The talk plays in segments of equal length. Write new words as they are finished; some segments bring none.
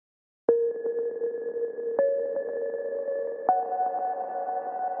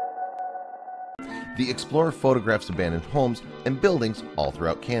The explorer photographs abandoned homes and buildings all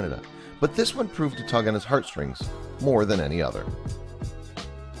throughout Canada, but this one proved to tug on his heartstrings more than any other.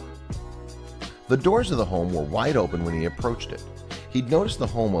 The doors of the home were wide open when he approached it. He'd noticed the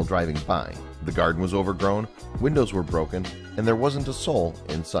home while driving by. The garden was overgrown, windows were broken, and there wasn't a soul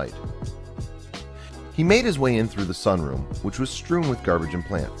in sight. He made his way in through the sunroom, which was strewn with garbage and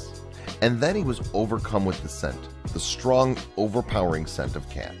plants. And then he was overcome with the scent, the strong, overpowering scent of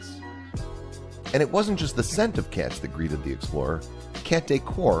cats. And it wasn't just the scent of cats that greeted the explorer. Cat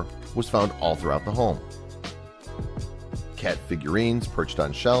decor was found all throughout the home. Cat figurines perched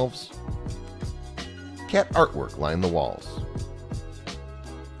on shelves. Cat artwork lined the walls.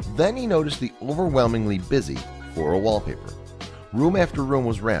 Then he noticed the overwhelmingly busy floral wallpaper. Room after room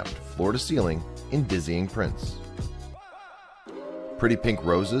was wrapped, floor to ceiling, in dizzying prints. Pretty pink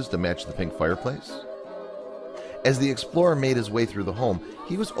roses to match the pink fireplace. As the explorer made his way through the home,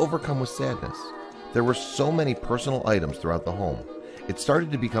 he was overcome with sadness. There were so many personal items throughout the home. It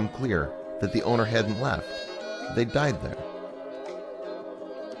started to become clear that the owner hadn't left. They died there.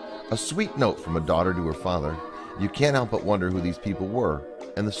 A sweet note from a daughter to her father. You can't help but wonder who these people were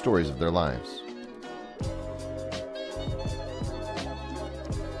and the stories of their lives.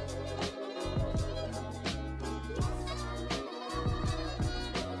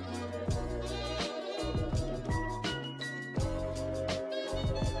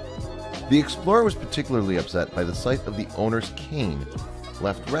 The explorer was particularly upset by the sight of the owner's cane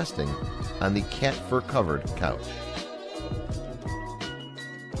left resting on the cat fur-covered couch.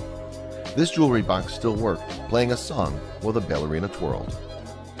 This jewelry box still worked, playing a song while the ballerina twirled.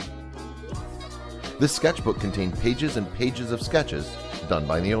 This sketchbook contained pages and pages of sketches done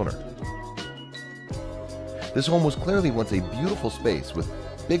by the owner. This home was clearly once a beautiful space with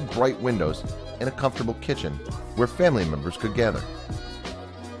big bright windows and a comfortable kitchen where family members could gather.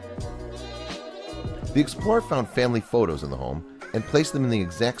 The explorer found family photos in the home and placed them in the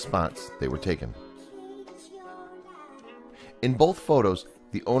exact spots they were taken. In both photos,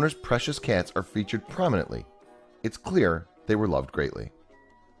 the owner's precious cats are featured prominently. It's clear they were loved greatly.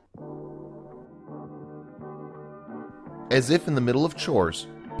 As if in the middle of chores,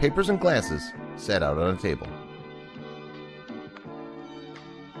 papers and glasses sat out on a table.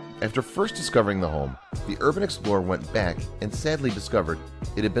 After first discovering the home, the urban explorer went back and sadly discovered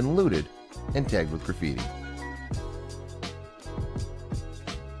it had been looted and tagged with graffiti.